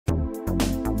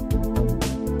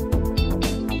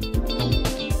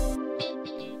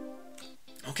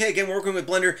Okay, again, we're working with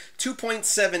Blender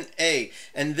 2.7a,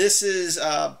 and this is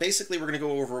basically we're going to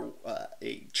go over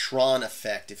a Tron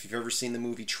effect. If you've ever seen the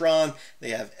movie Tron,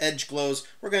 they have edge glows.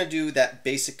 We're going to do that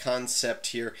basic concept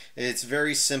here. It's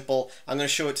very simple. I'm going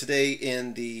to show it today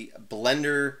in the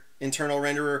Blender internal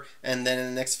renderer, and then in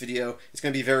the next video it's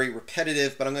going to be very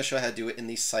repetitive, but I'm going to show you how to do it in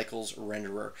the Cycles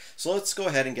renderer. So let's go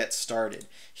ahead and get started.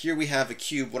 Here we have a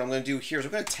cube. What I'm going to do here is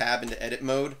I'm going to tab into edit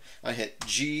mode. I hit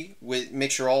G,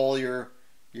 make sure all your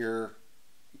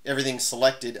everything's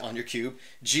selected on your cube.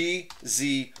 G,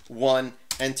 Z, 1,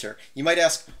 enter. You might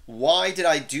ask, why did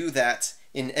I do that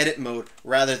in edit mode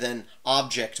rather than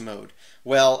object mode?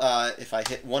 Well, if I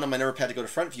hit 1 on my number pad to go to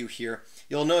front view here,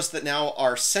 you'll notice that now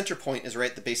our center point is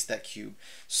right at the base of that cube.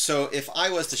 So if I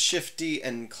was to Shift D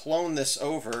and clone this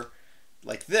over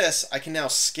like this, I can now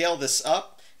scale this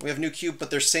up. We have a new cube,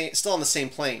 but they're still on the same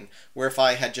plane, where if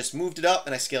I had just moved it up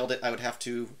and I scaled it, I would have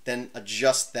to then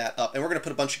adjust that up. And we're going to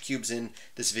put a bunch of cubes in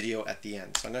this video at the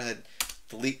end. So I'm going to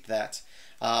delete that.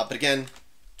 But again,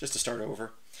 just to start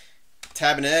over,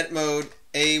 tab in edit mode,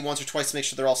 A once or twice to make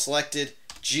sure they're all selected,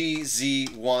 G, Z,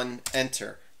 1,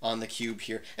 enter on the cube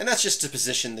here. And that's just to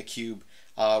position the cube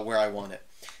where I want it.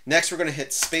 Next, we're going to hit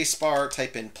spacebar,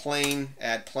 type in plane,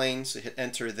 add plane, so hit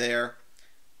enter there.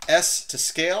 S to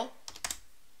scale.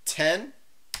 10,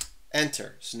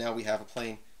 enter. So now we have a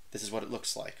plane. This is what it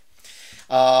looks like.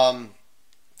 Now,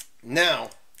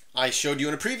 I showed you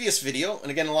in a previous video,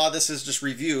 and again, a lot of this is just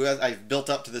review. I've built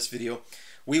up to this video.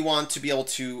 We want to be able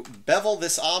to bevel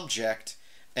this object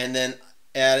and then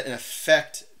add an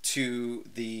effect to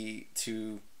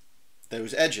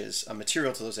those edges, a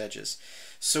material to those edges.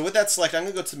 So with that selected, I'm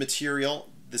going to go to material.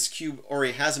 This cube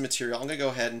already has a material. I'm going to go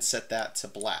ahead and set that to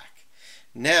black.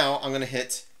 Now I'm going to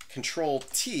hit Control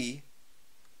T,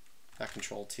 not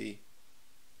Control T,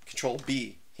 Control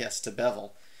B, yes, to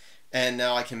bevel. And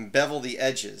now I can bevel the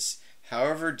edges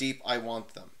however deep I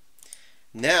want them.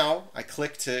 Now I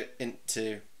click to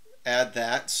add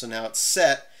that, so now it's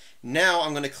set. Now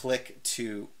I'm going to click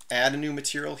to add a new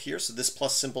material here, so this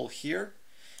plus symbol here,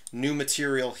 new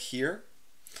material here.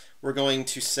 We're going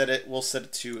to set it, we'll set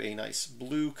it to a nice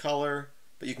blue color,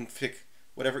 but you can pick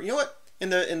whatever. You know what? In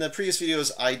the previous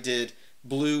videos I did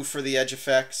blue for the edge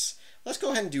effects. Let's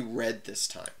go ahead and do red this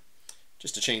time,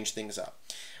 just to change things up.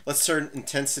 Let's turn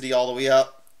intensity all the way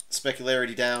up,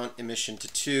 specularity down, emission to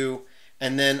 2,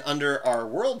 and then under our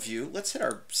world view, let's hit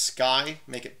our sky,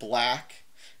 make it black,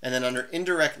 and then under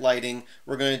indirect lighting,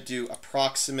 we're going to do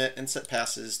approximate and set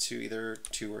passes to either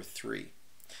 2 or 3.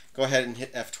 Go ahead and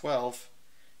hit F12,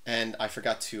 and I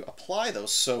forgot to apply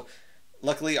those. So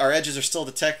luckily our edges are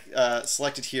still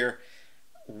selected here.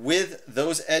 With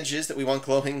those edges that we want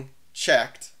glowing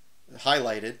checked,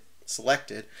 highlighted,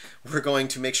 selected, we're going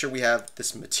to make sure we have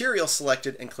this material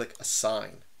selected and click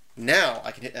Assign. Now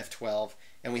I can hit F12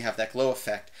 and we have that glow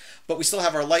effect. But we still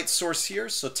have our light source here,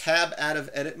 so tab out of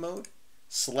edit mode,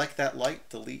 select that light,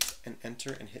 delete, and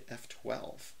enter, and hit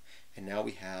F12. And now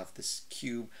we have this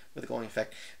cube with a glowing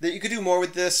effect. You could do more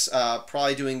with this,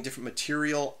 probably doing different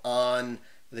material on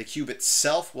the cube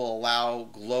itself will allow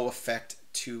glow effect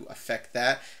to affect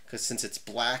that, because since it's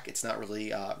black, it's not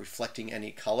really reflecting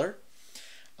any color.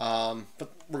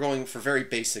 But we're going for very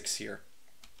basics here.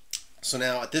 So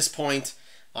now at this point,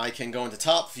 I can go into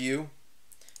top view,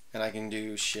 and I can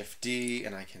do Shift D,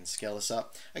 and I can scale this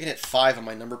up. I can hit 5 on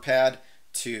my number pad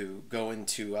to go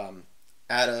into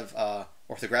out of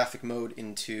orthographic mode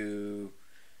into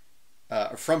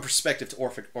from perspective to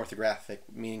orthographic,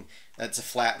 meaning it's a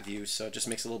flat view, so it just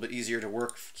makes it a little bit easier to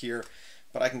work here.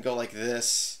 But I can go like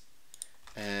this,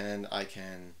 and I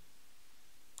can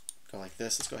go like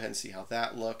this. Let's go ahead and see how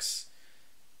that looks.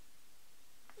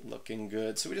 Looking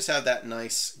good. So we just have that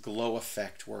nice glow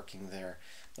effect working there.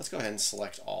 Let's go ahead and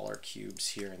select all our cubes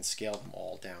here and scale them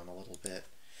all down a little bit.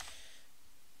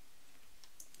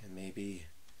 And maybe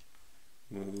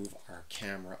move our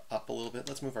camera up a little bit.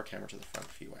 Let's move our camera to the front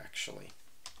view, actually.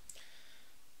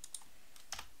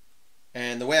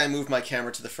 And the way I move my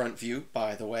camera to the front view,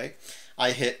 by the way,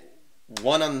 I hit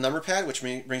 1 on the number pad, which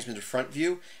brings me to front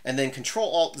view, and then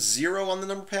Control-Alt-0 on the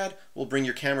number pad will bring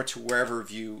your camera to wherever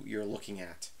view you're looking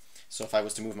at. So if I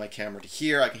was to move my camera to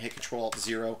here, I can hit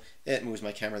Control-Alt-0, it moves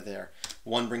my camera there.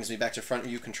 1 brings me back to front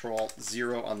view,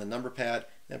 Control-Alt-0 on the number pad,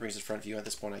 that brings it to front view. At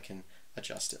this point I can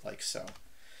adjust it like so.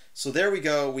 So there we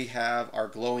go, we have our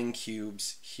glowing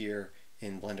cubes here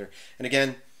in Blender. And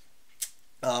again,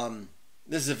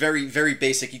 this is a very, very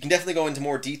basic. You can definitely go into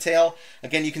more detail.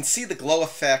 Again, you can see the glow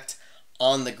effect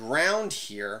on the ground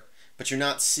here, but you're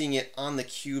not seeing it on the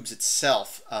cubes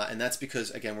itself. And that's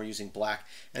because, again, we're using black.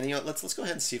 And you know, let's go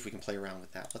ahead and see if we can play around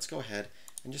with that. Let's go ahead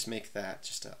and just make that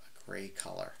just a gray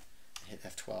color. Hit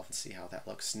F12 and see how that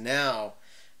looks. Now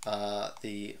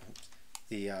the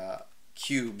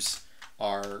cubes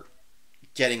are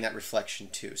getting that reflection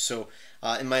too. So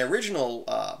in my original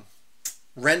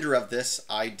render of this,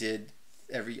 I did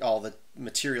all the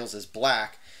materials as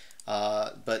black,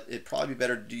 but it'd probably be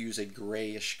better to use a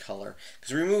grayish color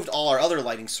because we removed all our other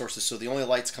lighting sources, so the only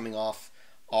lights coming off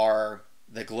are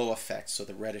the glow effect, so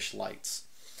the reddish lights.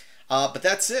 But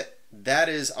that's it. That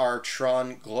is our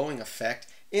Tron glowing effect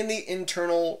in the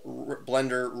internal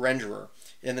Blender renderer.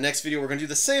 In the next video, we're going to do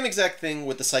the same exact thing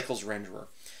with the Cycles renderer.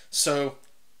 So,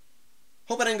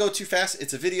 hope I didn't go too fast.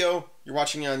 It's a video. You're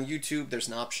watching it on YouTube. There's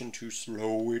an option to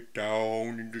slow it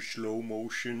down into slow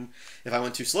motion. If I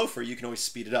went too slow for you, you can always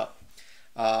speed it up.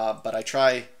 But I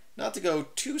try not to go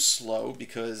too slow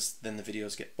because then the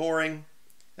videos get boring.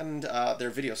 And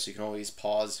they're videos, so you can always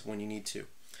pause when you need to.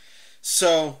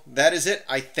 So that is it.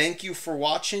 I thank you for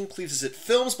watching. Please visit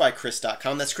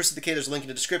filmsbychris.com. That's Chris with the K. There's a link in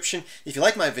the description. If you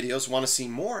like my videos, want to see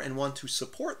more, and want to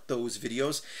support those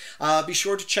videos, be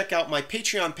sure to check out my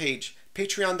Patreon page,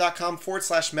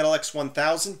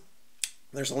 patreon.com/MetalX1000.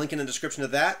 There's a link in the description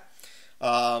of that.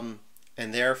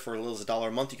 And there, for as little as $1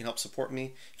 a month, you can help support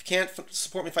me. If you can't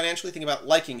support me financially, think about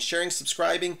liking, sharing,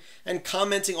 subscribing, and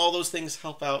commenting. All those things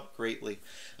help out greatly.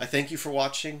 I thank you for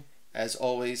watching. As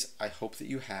always, I hope that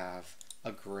you have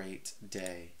a great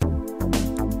day.